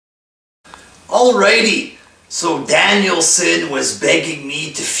Alrighty, so Danielson was begging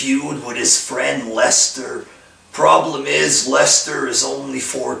me to feud with his friend Lester. Problem is, Lester is only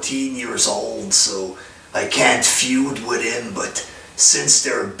 14 years old, so I can't feud with him, but since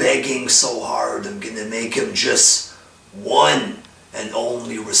they're begging so hard, I'm gonna make him just one and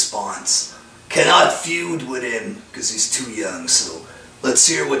only response. Cannot feud with him, because he's too young, so let's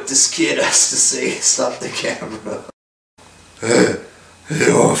hear what this kid has to say. Stop the camera. Hey,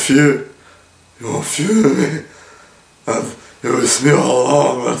 you want to feud? You want to feud with me? It was me all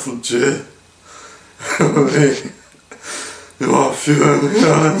along, wasn't you? You want to feud with me,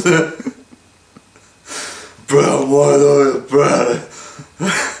 honestly? Bro, I'm wide awake, brother.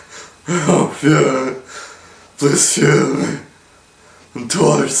 You want to feud with me? Please feud with me.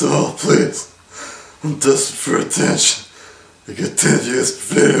 Control yourself, please. I'm desperate for attention. I get 10 views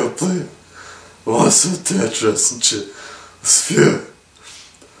per video, please. I want some interest and shit. Let's feud.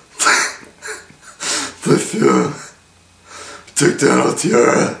 Please feud. We took down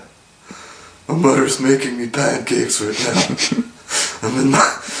OTR. My mother's making me pancakes right now. I'm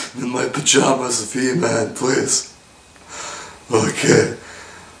in my pajamas with E-Man, please. Okay.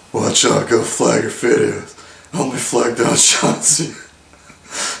 Watch out, go flag your videos. Help me flag down Chauncey.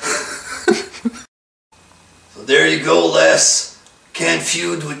 So there you go, Les. Can't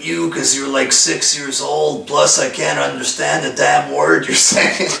feud with you because you're like 6 years old. Plus, I can't understand a damn word you're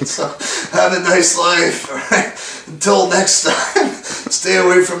saying. So, have a nice life, alright? Until next time, stay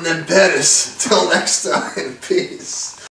away from them pettis. Until next time, peace.